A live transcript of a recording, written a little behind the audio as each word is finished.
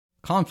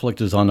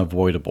conflict is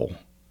unavoidable.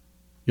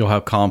 You'll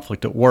have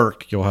conflict at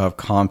work. You'll have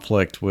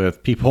conflict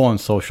with people on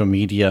social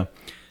media,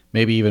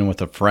 maybe even with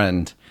a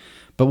friend.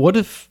 But what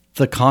if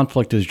the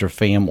conflict is your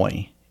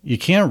family? You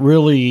can't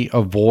really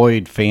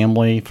avoid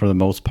family for the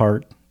most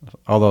part,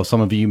 although some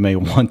of you may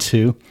want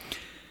to.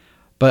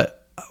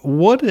 But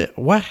what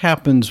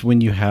happens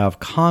when you have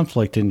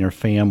conflict in your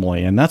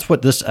family? And that's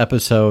what this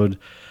episode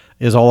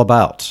is all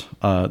about.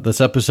 This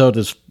episode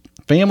is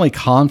family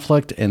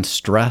conflict and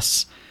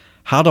stress,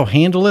 how to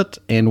handle it,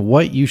 and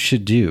what you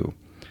should do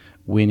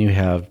when you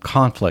have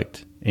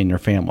conflict in your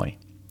family.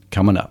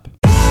 Coming up.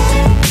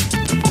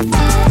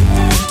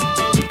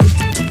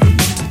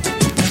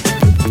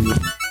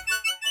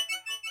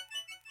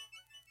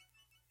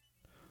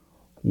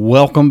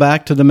 Welcome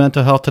back to the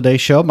Mental Health Today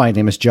show. My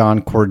name is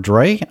John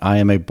Cordray. I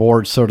am a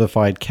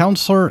board-certified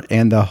counselor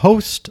and the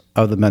host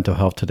of the Mental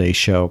Health Today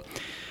show.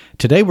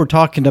 Today we're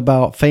talking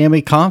about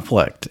family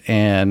conflict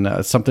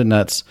and something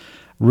that's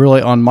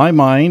really on my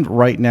mind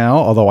right now,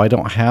 although I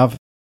don't have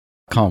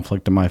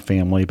conflict in my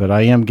family, but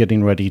I am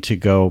getting ready to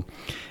go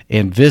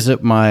and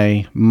visit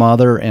my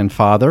mother and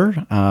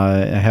father.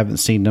 I haven't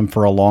seen them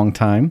for a long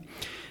time,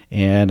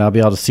 and I'll be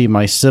able to see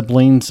my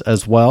siblings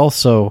as well.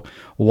 So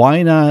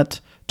why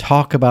not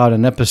talk about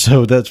an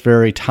episode that's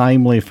very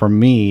timely for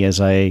me as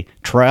I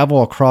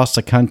travel across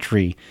the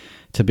country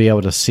to be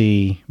able to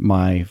see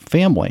my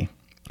family.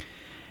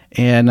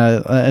 And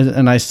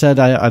I said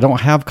I don't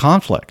have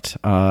conflict.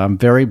 I'm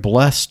very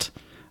blessed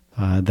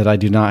that I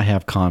do not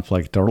have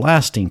conflict or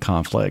lasting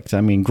conflict. I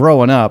mean,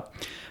 growing up,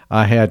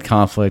 I had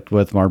conflict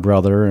with my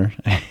brother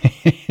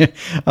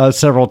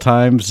several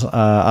times.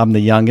 I'm the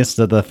youngest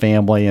of the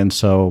family, and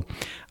so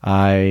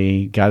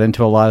I got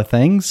into a lot of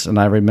things, and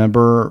I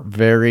remember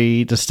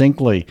very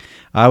distinctly,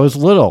 I was a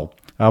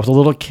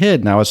little kid,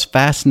 and I was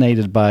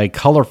fascinated by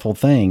colorful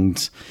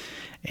things,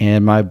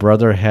 and my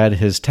brother had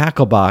his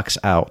tackle box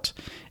out,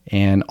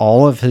 and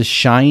all of his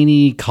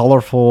shiny,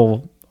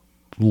 colorful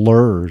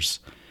lures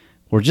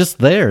were just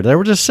there. They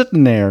were just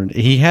sitting there.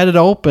 He had it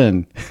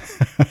open,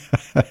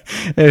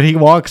 and he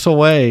walks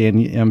away,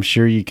 and I'm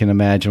sure you can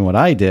imagine what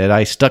I did.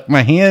 I stuck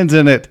my hands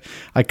in it.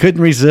 I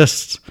couldn't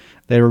resist.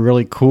 They were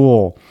really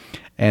cool.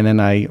 And then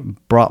I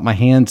brought my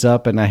hands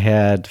up, and I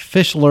had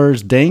fish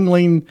lures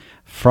dangling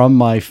from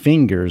my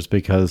fingers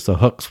because the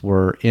hooks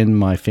were in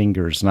my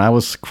fingers. And I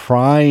was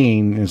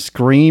crying and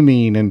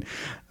screaming, and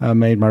I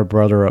made my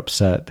brother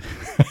upset.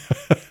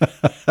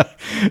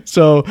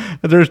 So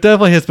there's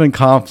definitely has been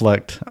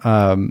conflict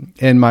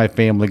in my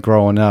family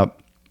growing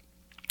up.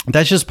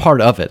 That's just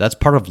part of it. That's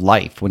part of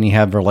life. When you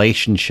have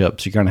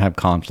relationships, you're going to have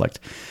conflict.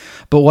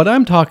 But what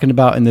I'm talking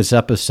about in this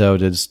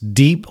episode is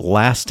deep,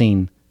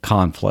 lasting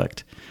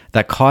conflict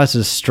that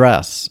causes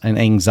stress and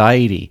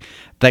anxiety,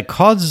 that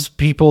causes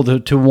people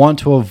to want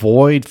to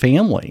avoid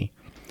family,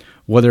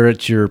 whether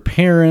it's your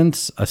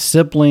parents,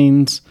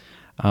 siblings,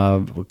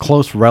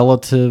 close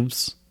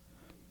relatives.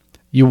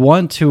 You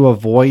want to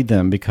avoid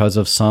them because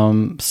of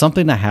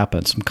something that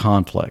happened, some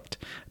conflict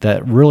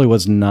that really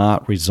was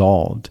not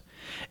resolved.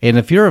 And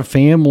if you're a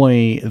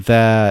family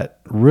that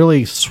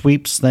really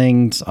sweeps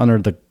things under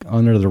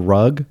the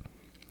rug,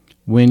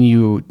 when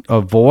you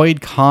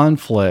avoid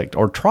conflict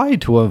or try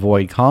to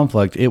avoid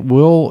conflict, it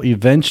will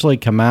eventually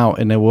come out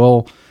and it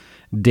will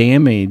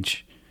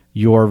damage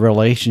your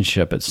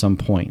relationship at some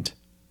point.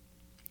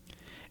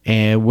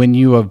 And when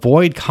you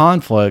avoid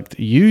conflict,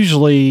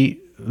 usually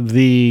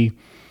the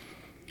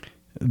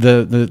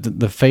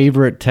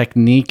favorite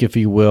technique, if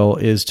you will,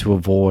 is to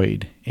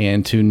avoid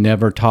and to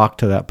never talk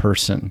to that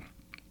person,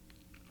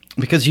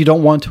 because you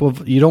don't want to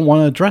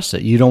address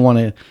it. You don't want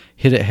to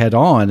hit it head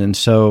on, and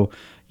so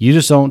you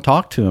just don't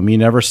talk to them. You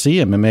never see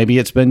them, and maybe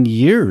it's been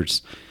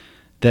years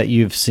that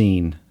you've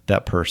seen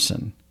that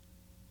person.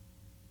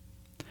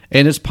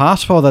 And it's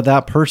possible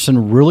that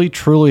person really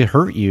truly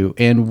hurt you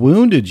and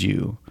wounded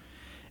you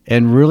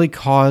and really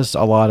caused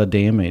a lot of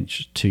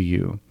damage to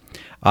you.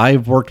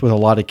 I've worked with a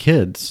lot of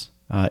kids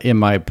in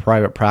my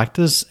private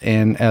practice,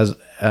 and as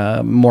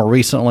more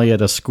recently at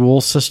a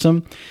school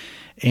system.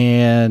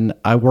 And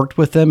I worked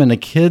with them, and the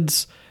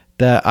kids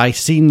that I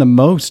seen the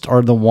most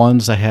are the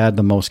ones that had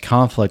the most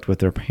conflict with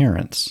their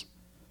parents.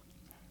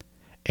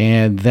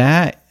 And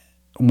that,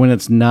 when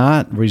it's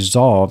not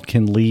resolved,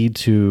 can lead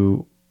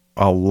to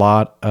a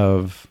lot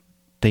of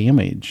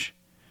damage.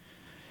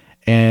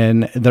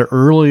 And the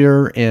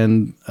earlier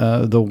and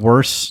the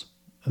worse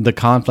the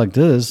conflict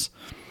is,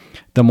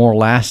 the more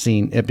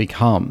lasting it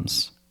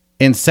becomes.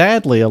 And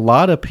sadly, a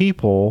lot of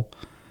people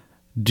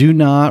do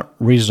not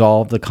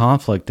resolve the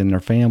conflict in their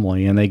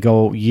family, and they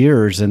go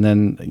years, and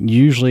then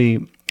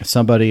usually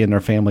somebody in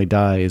their family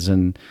dies,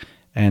 and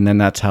then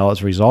that's how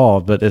it's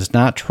resolved. But it's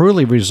not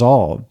truly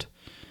resolved.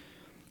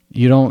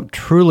 You don't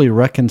truly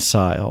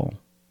reconcile.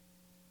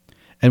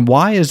 And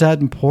why is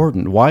that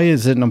important? Why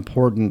is it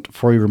important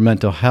for your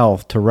mental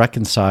health to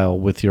reconcile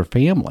with your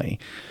family?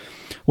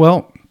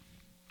 Well,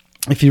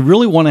 if you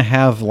really want to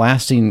have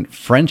lasting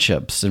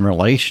friendships and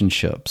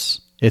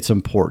relationships, it's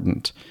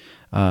important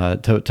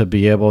to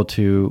be able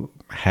to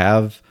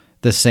have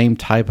the same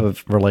type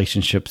of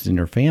relationships in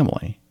your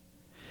family.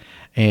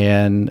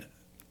 And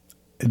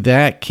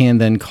that can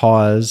then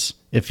cause,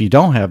 if you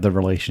don't have the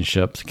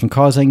relationships, can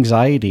cause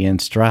anxiety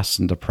and stress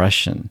and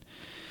depression.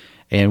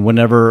 And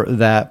whenever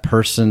that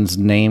person's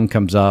name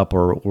comes up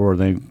or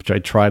they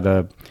try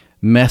to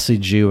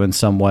message you in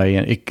some way,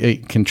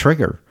 it can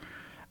trigger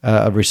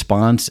a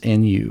response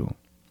in you.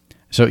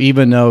 So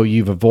even though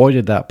you've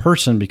avoided that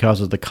person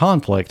because of the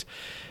conflict,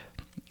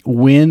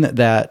 when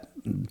that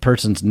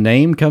person's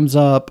name comes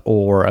up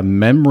or a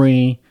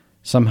memory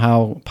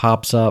somehow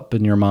pops up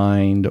in your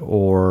mind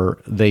or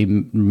they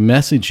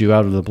message you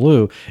out of the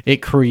blue,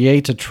 it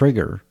creates a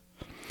trigger,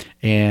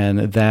 and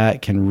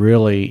that can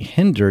really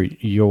hinder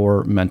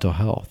your mental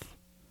health.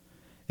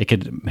 It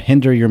could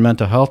hinder your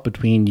mental health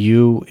between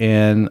you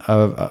and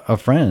a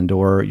friend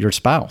or your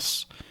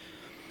spouse.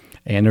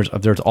 And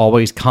there's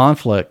always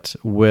conflict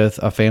with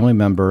a family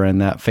member,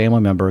 and that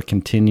family member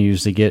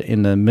continues to get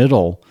in the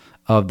middle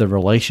of the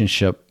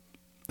relationship,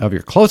 of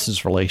your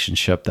closest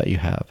relationship that you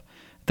have.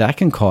 That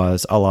can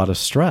cause a lot of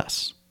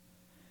stress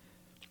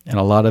and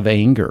a lot of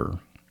anger.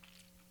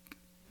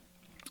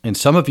 And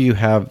some of you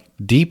have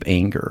deep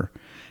anger,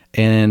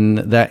 and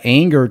that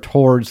anger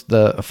towards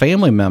the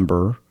family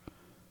member,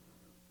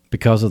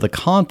 because of the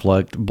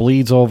conflict,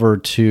 bleeds over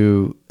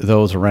to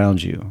those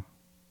around you.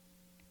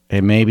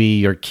 And maybe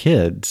your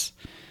kids,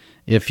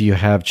 if you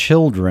have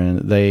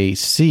children, they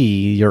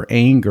see your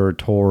anger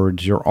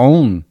towards your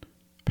own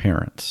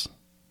parents,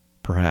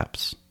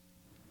 perhaps.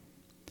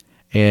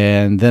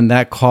 And then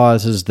that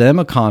causes them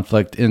a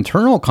conflict,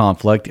 internal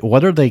conflict,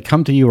 whether they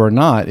come to you or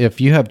not. If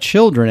you have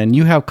children and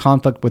you have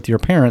conflict with your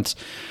parents,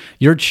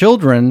 your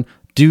children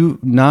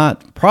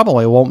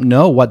probably won't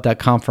know what that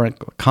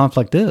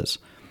conflict is.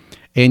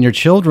 And your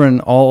children,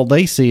 all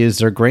they see is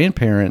their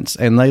grandparents,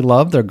 and they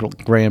love their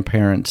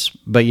grandparents,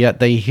 but yet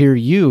they hear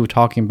you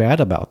talking bad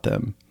about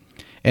them.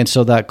 And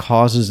so that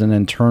causes an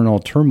internal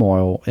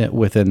turmoil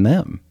within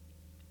them.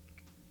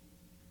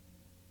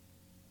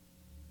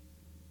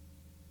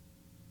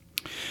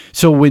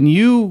 So when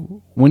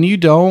you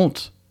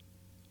don't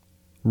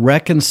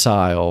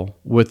reconcile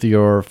with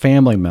your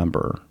family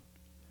member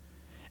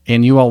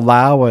and you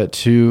allow it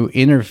to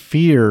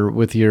interfere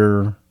with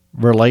your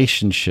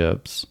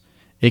relationships,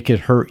 it could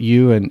hurt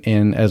you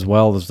and as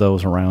well as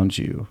those around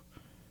you.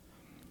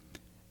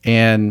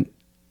 And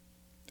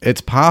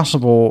it's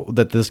possible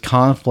that this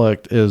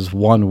conflict is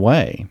one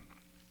way.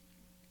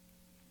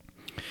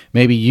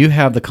 Maybe you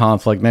have the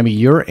conflict, maybe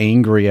you're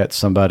angry at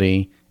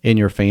somebody in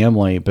your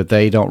family, but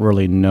they don't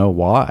really know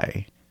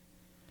why.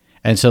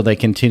 And so they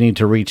continue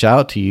to reach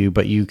out to you,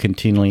 but you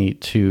continue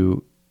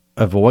to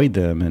avoid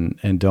them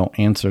and don't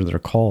answer their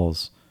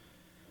calls.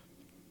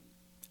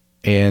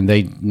 And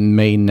they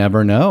may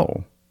never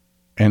know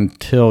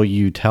until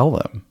you tell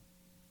them.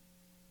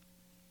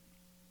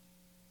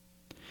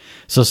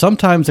 So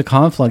sometimes the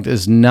conflict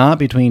is not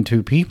between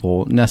two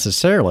people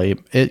necessarily.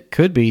 It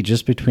could be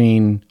just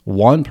between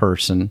one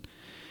person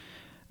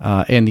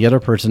and the other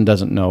person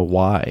doesn't know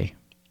why.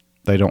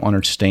 They don't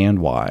understand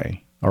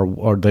why,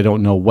 or they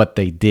don't know what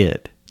they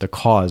did to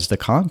cause the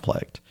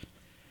conflict.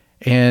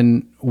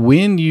 And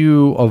when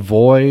you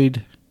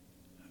avoid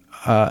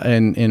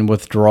and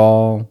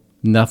withdraw,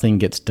 nothing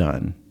gets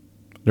done.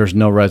 There's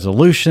no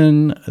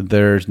resolution,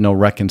 there's no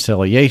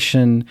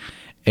reconciliation,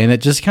 and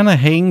it just kind of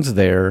hangs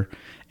there.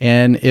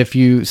 And if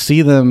you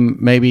see them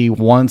maybe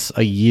once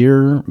a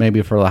year,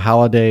 maybe for the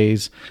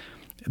holidays,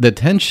 the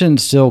tension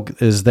still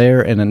is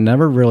there, and it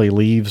never really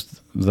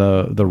leaves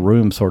the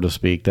room, so to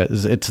speak.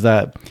 It's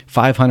that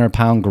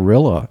 500-pound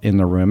gorilla in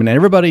the room, and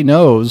everybody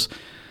knows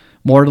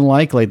more than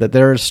likely that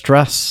there is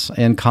stress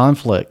and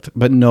conflict,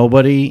 but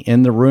nobody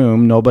in the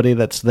room, nobody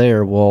that's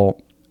there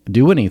will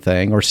do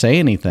anything or say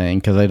anything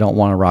because they don't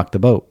want to rock the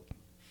boat.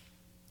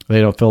 They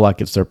don't feel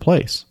like it's their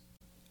place.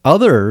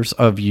 Others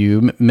of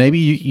you, maybe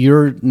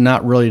you're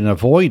not really an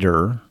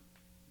avoider,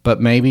 but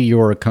maybe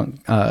you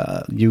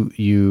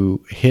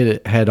hit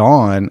it head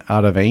on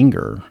out of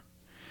anger.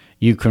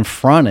 You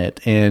confront it,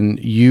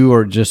 and you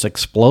are just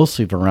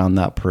explosive around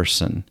that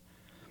person.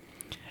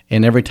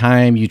 And every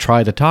time you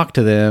try to talk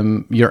to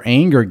them, your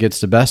anger gets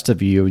the best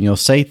of you, and you'll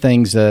say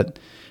things that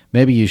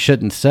maybe you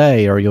shouldn't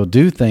say, or you'll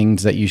do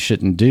things that you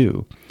shouldn't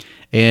do.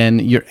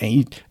 And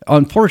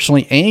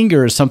unfortunately,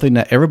 anger is something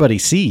that everybody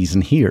sees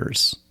and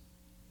hears.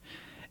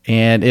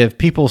 And if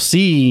people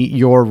see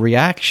your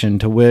reaction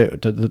to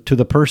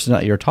the person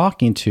that you're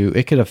talking to,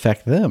 it could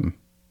affect them.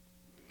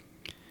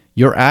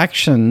 Your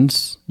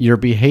actions, your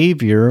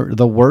behavior,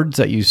 the words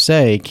that you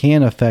say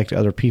can affect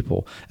other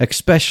people,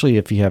 especially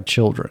if you have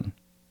children.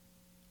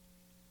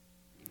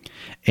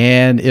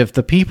 And if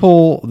the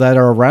people that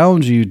are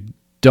around you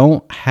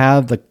don't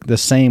have the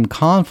same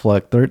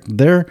conflict,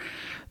 they're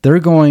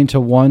going to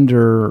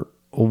wonder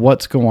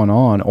what's going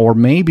on, or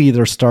maybe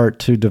they'll start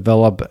to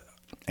develop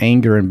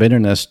anger and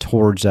bitterness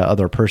towards that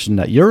other person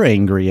that you're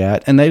angry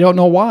at, and they don't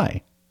know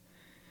why,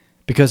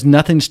 because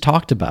nothing's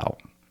talked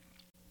about.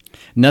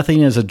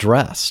 Nothing is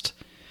addressed.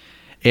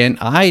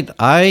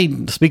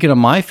 And speaking of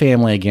my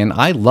family again,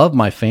 I love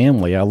my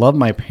family. I love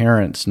my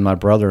parents and my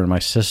brother and my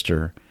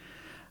sister.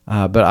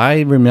 But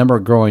I remember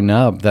growing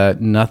up that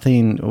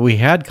we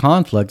had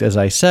conflict, as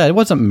I said. It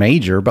wasn't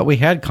major, but we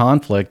had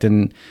conflict.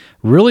 And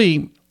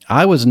really,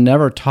 I was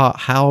never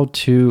taught how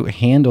to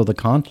handle the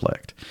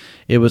conflict.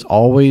 It was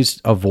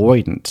always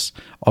avoidance.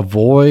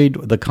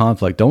 Avoid the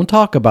conflict. Don't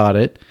talk about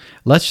it.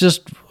 Let's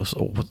just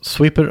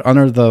sweep it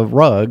under the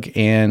rug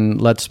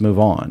and let's move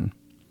on.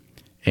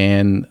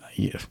 And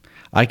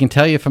I can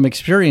tell you from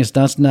experience,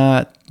 that's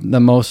not the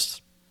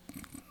most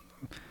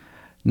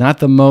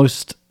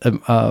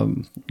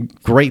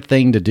great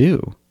thing to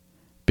do,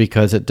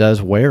 because it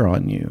does wear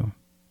on you.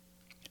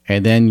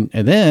 And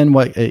then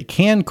what it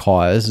can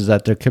cause is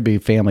that there could be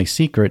family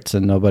secrets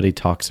and nobody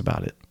talks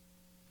about it.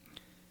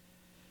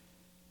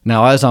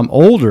 Now, as I'm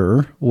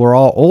older, we're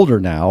all older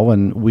now,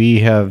 and we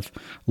have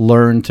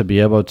learned to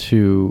be able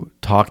to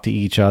talk to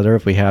each other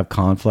if we have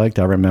conflict.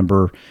 I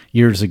remember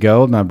years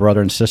ago, my brother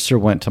and sister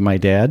went to my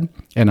dad,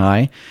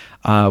 and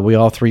we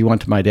all three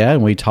went to my dad,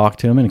 and we talked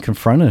to him and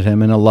confronted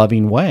him in a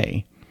loving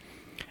way.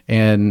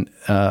 And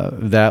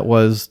that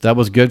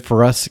was good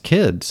for us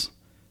kids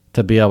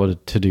to be able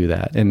to do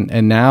that.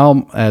 And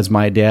now, as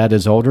my dad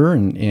is older,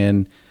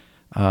 and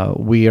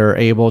we are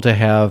able to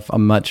have a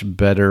much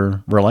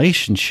better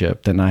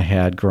relationship than I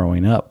had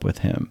growing up with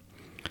him.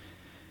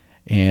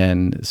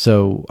 And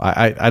so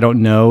I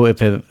don't know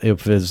if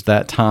it's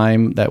that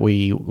time that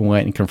we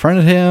went and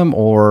confronted him,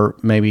 or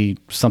maybe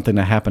something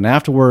that happened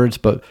afterwards,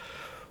 but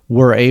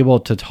we're able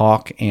to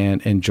talk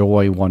and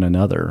enjoy one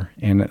another.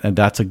 And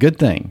that's a good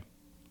thing.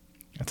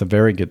 That's a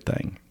very good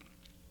thing.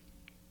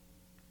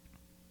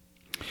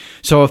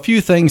 So a few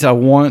things I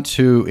want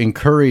to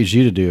encourage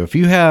you to do. If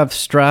you have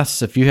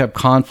stress, if you have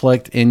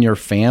conflict in your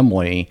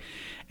family,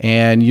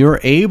 and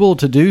you're able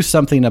to do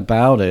something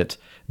about it,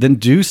 then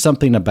do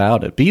something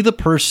about it. Be the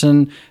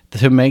person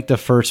to make the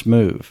first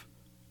move.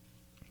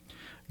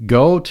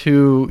 Go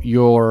to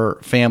your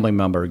family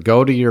member,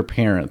 go to your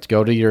parents,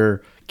 go to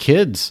your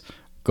kids,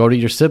 go to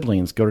your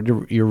siblings, go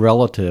to your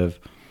relative,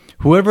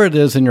 whoever it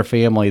is in your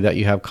family that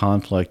you have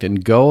conflict,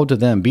 and go to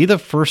them. Be the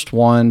first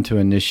one to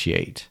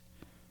initiate.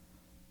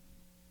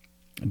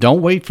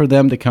 Don't wait for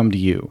them to come to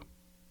you.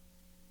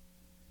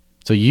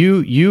 So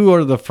you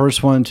are the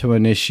first one to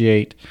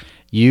initiate.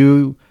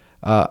 You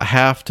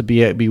have to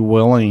be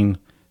willing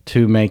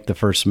to make the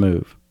first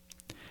move.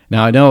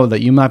 Now, I know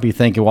that you might be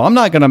thinking, well, I'm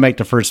not going to make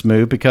the first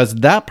move because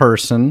that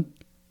person,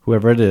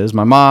 whoever it is,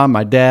 my mom,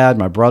 my dad,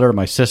 my brother,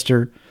 my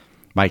sister,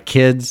 my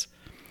kids,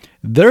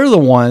 they're the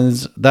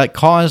ones that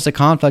caused the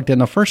conflict in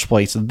the first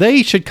place.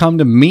 They should come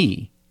to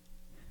me.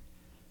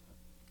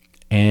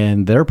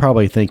 And they're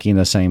probably thinking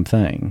the same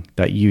thing,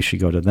 that you should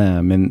go to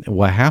them. And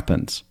what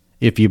happens?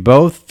 If you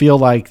both feel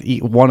like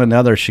one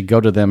another should go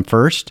to them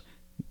first,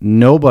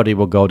 nobody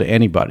will go to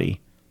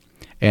anybody.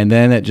 And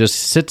then it just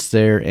sits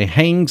there, it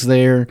hangs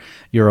there,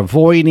 you're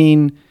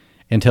avoiding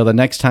until the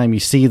next time you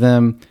see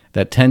them.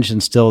 That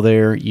tension's still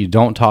there. You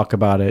don't talk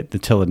about it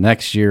until the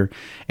next year.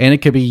 And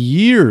it could be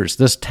years.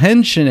 This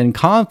tension and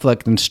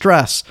conflict and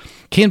stress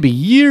can be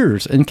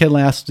years and can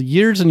last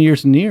years and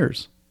years and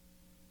years,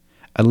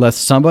 unless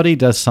somebody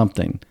does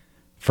something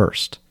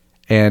first.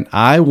 And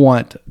I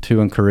want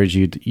to encourage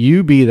you,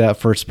 you be that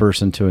first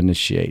person to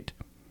initiate.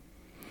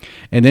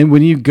 And then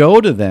when you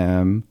go to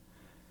them,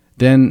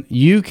 then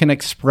you can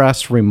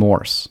express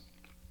remorse.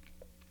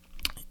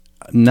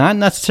 Not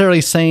necessarily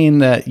saying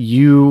that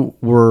you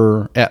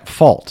were at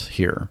fault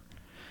here.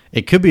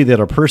 It could be that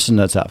a person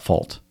that's at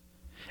fault.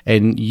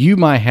 And you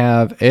might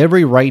have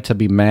every right to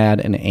be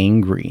mad and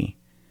angry.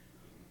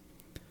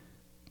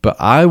 But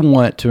I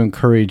want to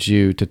encourage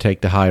you to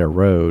take the higher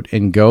road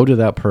and go to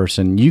that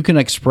person. You can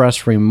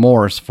express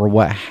remorse for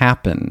what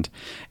happened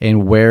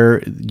and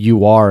where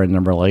you are in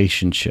the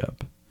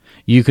relationship.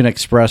 You can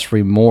express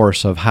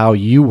remorse of how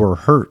you were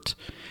hurt,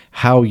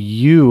 how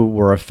you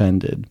were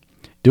offended.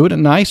 Do it in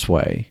a nice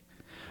way.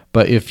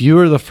 But if you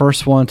are the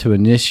first one to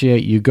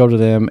initiate, you go to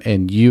them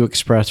and you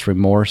express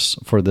remorse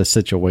for the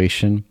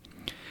situation,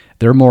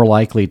 they're more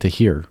likely to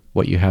hear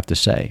what you have to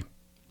say.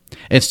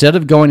 Instead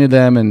of going to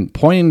them and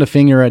pointing the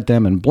finger at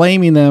them and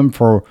blaming them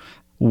for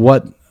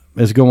what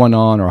is going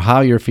on or how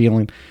you're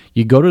feeling,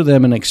 you go to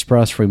them and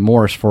express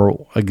remorse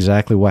for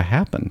exactly what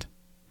happened.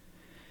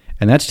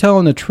 And that's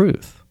telling the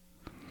truth.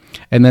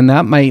 And then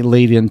that might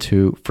lead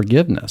into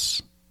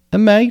forgiveness. It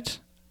might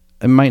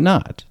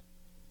not.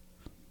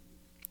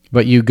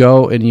 But you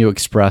go and you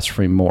express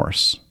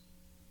remorse.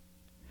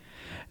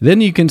 Then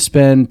you can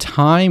spend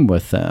time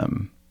with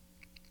them.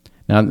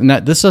 Now,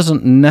 this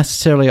doesn't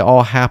necessarily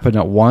all happen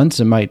at once.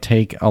 It might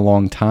take a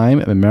long time.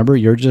 Remember,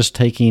 you're just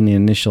taking the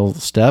initial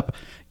step.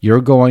 You're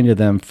going to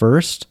them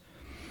first.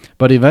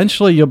 But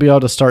eventually, you'll be able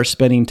to start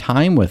spending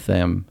time with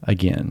them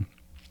again.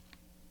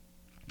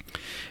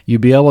 You'll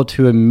be able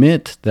to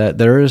admit that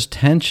there is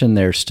tension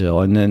there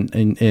still.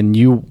 And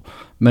you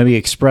maybe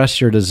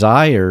express your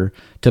desire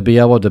to be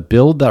able to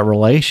build that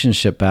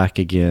relationship back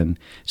again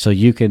so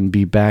you can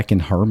be back in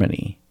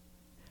harmony.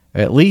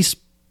 At least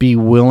be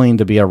willing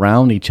to be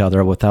around each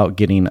other without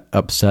getting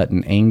upset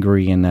and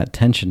angry and that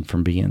tension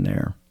from being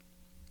there.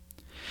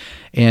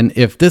 And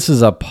if this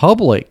is if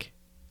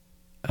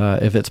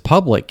it's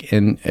public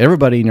and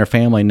everybody in your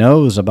family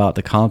knows about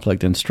the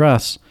conflict and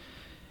stress,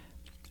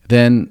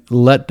 then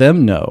let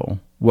them know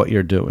what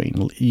you're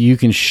doing. You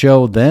can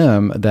show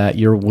them that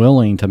you're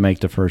willing to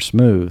make the first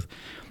move,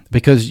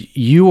 because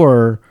you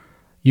are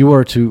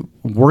to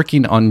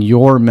working on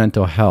your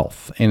mental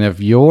health. And if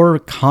your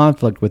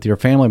conflict with your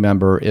family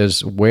member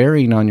is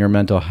wearing on your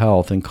mental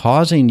health and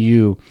causing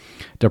you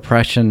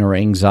depression or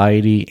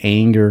anxiety,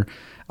 anger,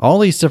 all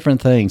these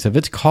different things, if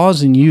it's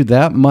causing you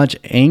that much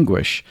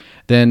anguish,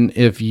 then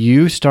if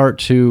you start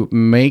to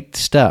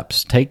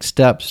take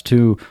steps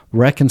to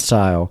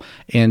reconcile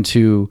and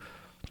to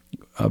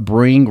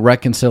bring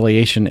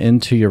reconciliation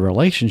into your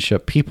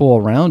relationship, people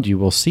around you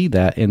will see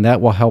that, and that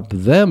will help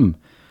them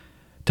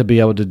to be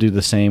able to do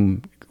the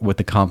same with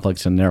the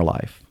conflicts in their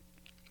life.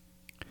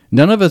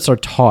 None of us are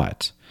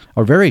taught,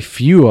 or very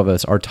few of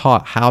us are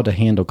taught, how to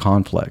handle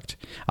conflict.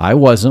 I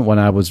wasn't when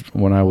I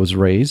was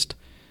raised,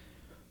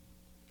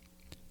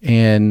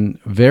 and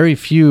very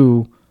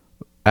few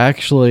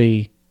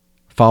actually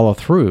follow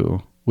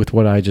through with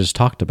what I just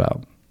talked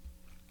about.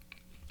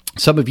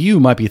 Some of you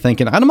might be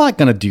thinking, I'm not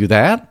going to do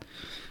that.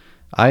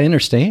 I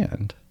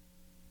understand.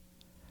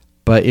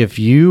 But if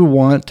you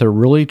want to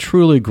really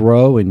truly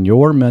grow in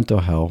your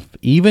mental health,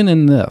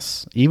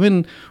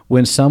 even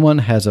when someone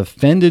has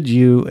offended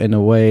you in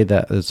a way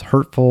that is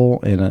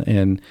hurtful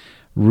and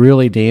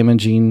really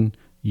damaging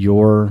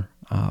your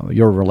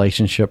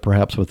relationship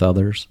perhaps with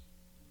others,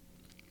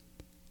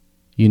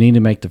 you need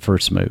to make the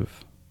first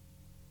move.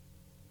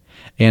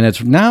 And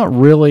it's not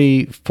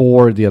really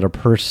for the other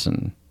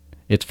person,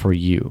 it's for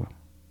you.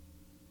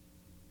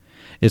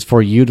 It's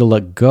for you to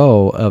let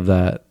go of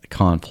that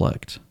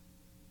conflict.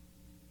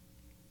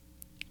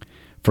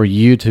 For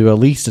you to at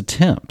least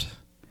attempt.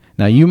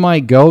 Now, you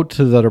might go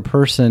to the other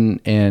person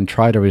and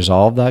try to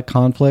resolve that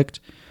conflict,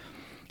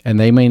 and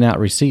they may not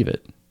receive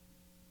it.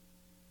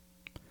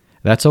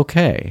 That's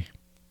okay,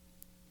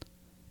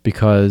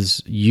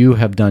 because you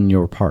have done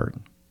your part.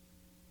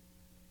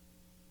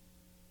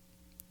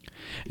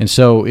 And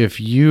so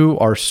if you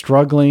are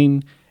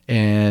struggling,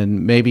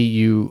 and maybe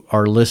you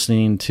are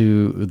listening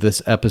to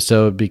this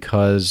episode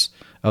because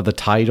of the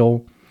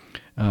title,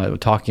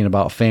 talking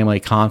about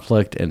family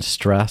conflict and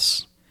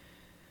stress,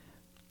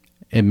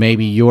 and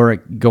maybe you're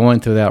going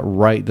through that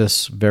right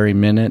this very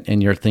minute,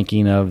 and you're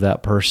thinking of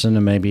that person,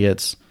 and maybe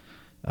it's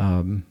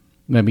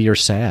maybe you're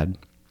sad,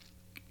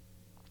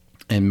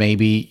 and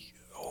maybe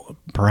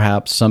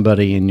perhaps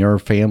somebody in your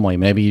family,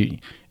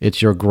 maybe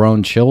it's your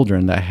grown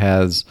children that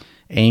has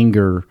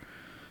anger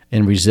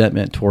and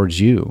resentment towards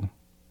you.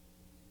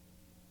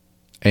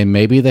 And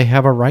maybe they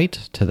have a right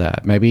to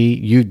that. Maybe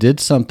you did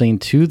something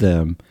to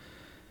them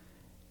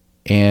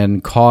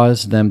and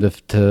caused them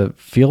to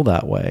feel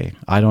that way.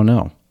 I don't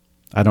know.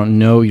 I don't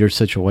know your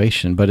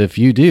situation. But if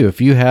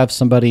you have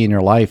somebody in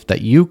your life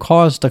that you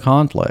caused a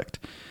conflict,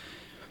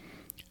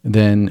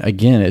 then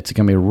again, it's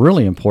going to be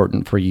really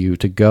important for you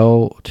to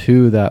go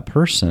to that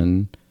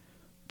person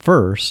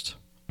first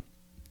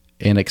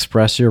and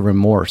express your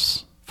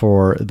remorse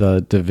for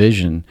the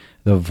division,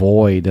 the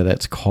void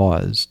that's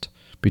caused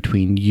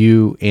between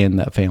you and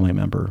that family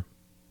member.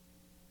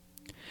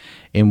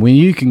 And when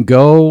you can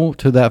go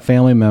to that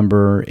family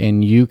member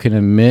and you can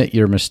admit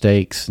your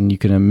mistakes and you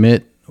can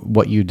admit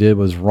what you did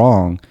was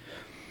wrong,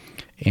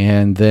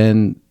 and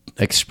then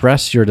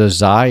express your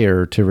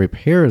desire to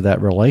repair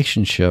that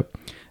relationship,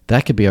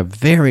 that could be a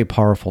very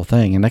powerful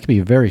thing, and that could be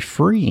very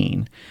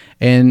freeing.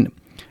 And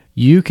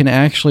you can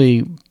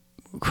actually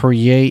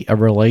create a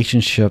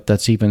relationship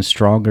that's even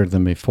stronger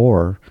than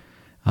before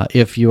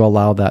if you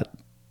allow that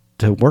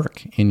to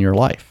work in your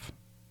life.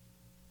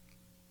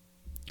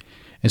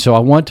 And so I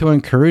want to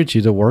encourage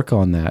you to work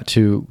on that,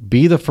 to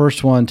be the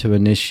first one to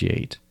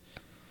initiate,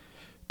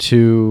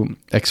 to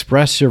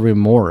express your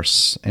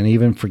remorse and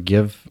even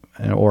forgive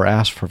or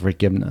ask for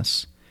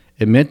forgiveness.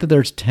 Admit that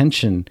there's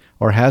tension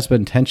or has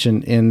been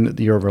tension in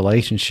your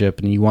relationship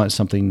and you want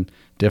something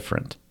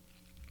different.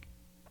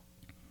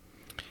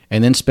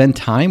 And then spend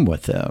time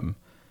with them.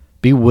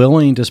 Be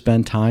willing to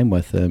spend time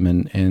with them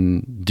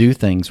and do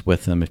things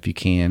with them if you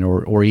can,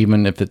 or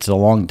even if it's a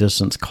long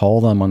distance,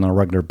 call them on a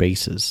regular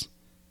basis.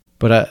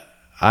 But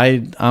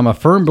I'm a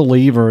firm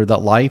believer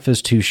that life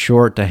is too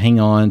short to hang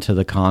on to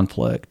the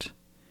conflict.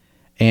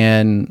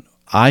 And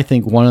I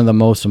think one of the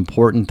most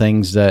important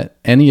things that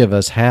any of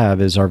us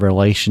have is our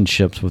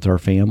relationships with our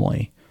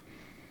family.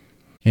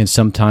 And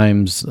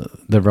sometimes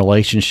the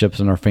relationships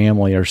in our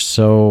family are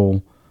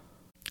so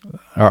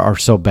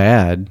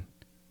bad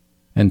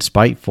and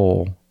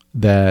spiteful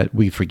that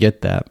we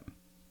forget that.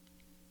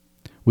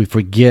 We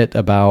forget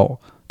about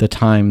the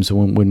times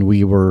when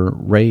we were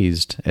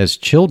raised as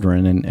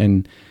children,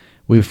 and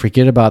we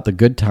forget about the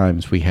good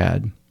times we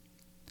had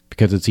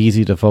because it's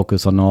easy to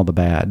focus on all the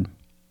bad.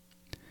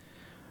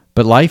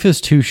 But life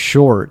is too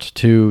short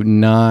to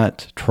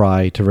not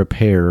try to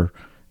repair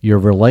your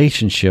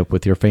relationship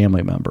with your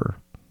family member.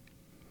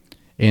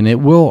 and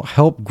it will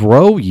help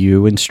grow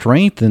you and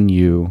strengthen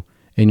you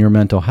in your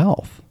mental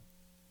health.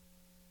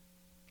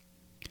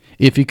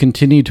 If you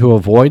continue to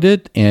avoid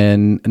it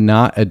and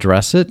not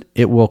address it,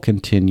 it will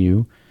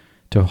continue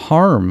to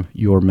harm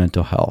your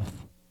mental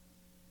health.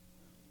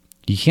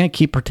 You can't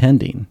keep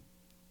pretending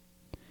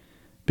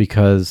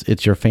because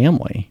it's your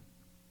family.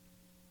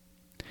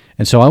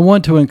 And so I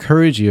want to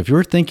encourage you, if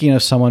you're thinking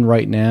of someone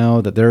right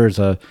now that there is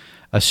a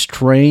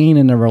strain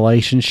in a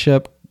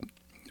relationship,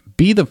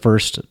 be the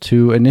first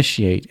to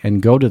initiate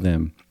and go to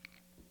them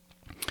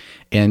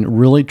and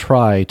really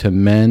try to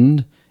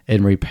mend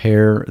and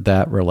repair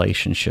that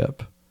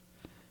relationship.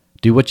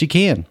 Do what you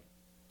can.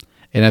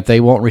 And if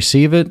they won't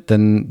receive it,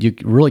 then you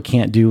really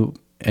can't do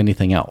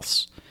anything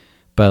else.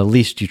 But at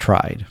least you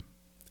tried.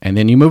 And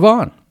then you move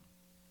on.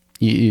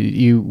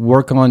 You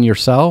work on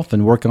yourself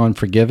and work on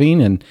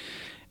forgiving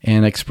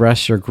and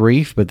express your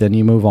grief, but then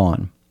you move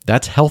on.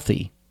 That's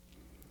healthy.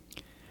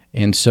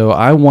 And so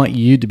I want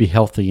you to be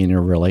healthy in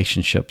your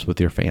relationships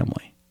with your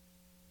family.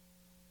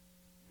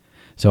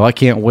 So I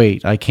can't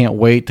wait. I can't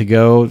wait to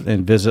go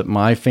and visit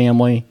my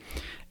family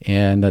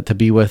and to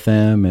be with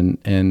them.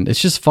 And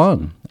it's just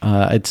fun.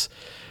 It's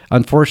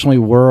unfortunately,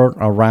 we're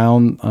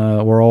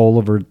all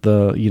over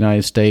the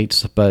United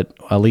States, but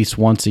at least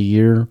once a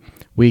year,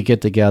 we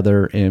get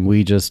together and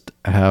we just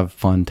have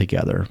fun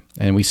together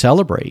and we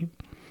celebrate.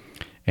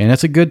 And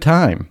it's a good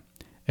time.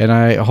 And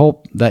I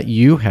hope that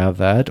you have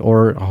that,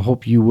 or I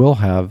hope you will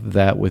have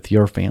that with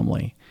your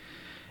family.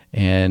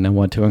 And I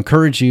want to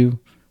encourage you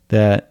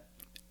that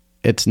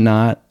it's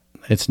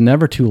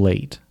never too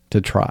late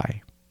to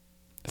try.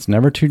 It's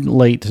never too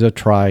late to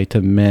try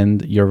to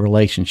mend your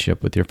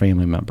relationship with your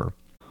family member.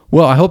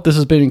 Well, I hope this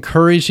has been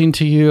encouraging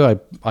to you.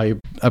 I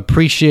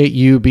appreciate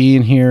you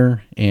being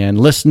here and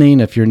listening.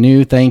 If you're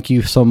new, thank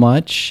you so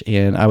much.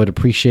 And I would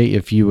appreciate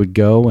if you would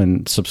go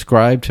and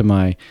subscribe to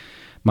my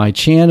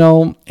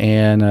channel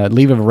and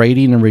leave a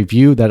rating and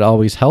review. That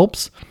always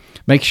helps.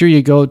 Make sure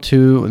you go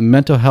to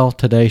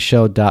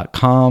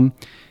mentalhealthtodayShow.com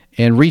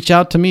and reach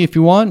out to me if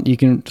you want. You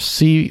can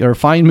see or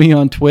find me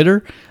on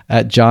Twitter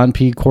at John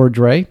P.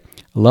 Cordray.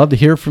 I love to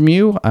hear from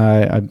you.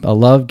 I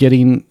love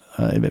getting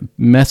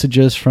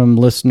messages from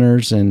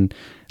listeners and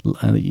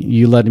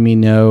you letting me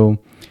know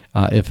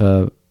if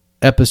a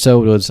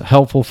episode was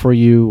helpful for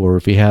you or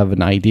if you have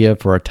an idea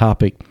for a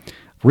topic.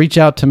 Reach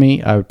out to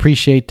me. I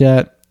appreciate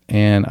that,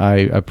 and I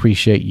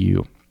appreciate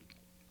you.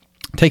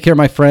 Take care,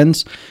 my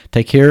friends.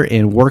 Take care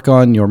and work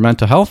on your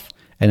mental health.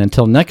 And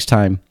until next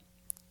time,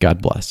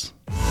 God bless.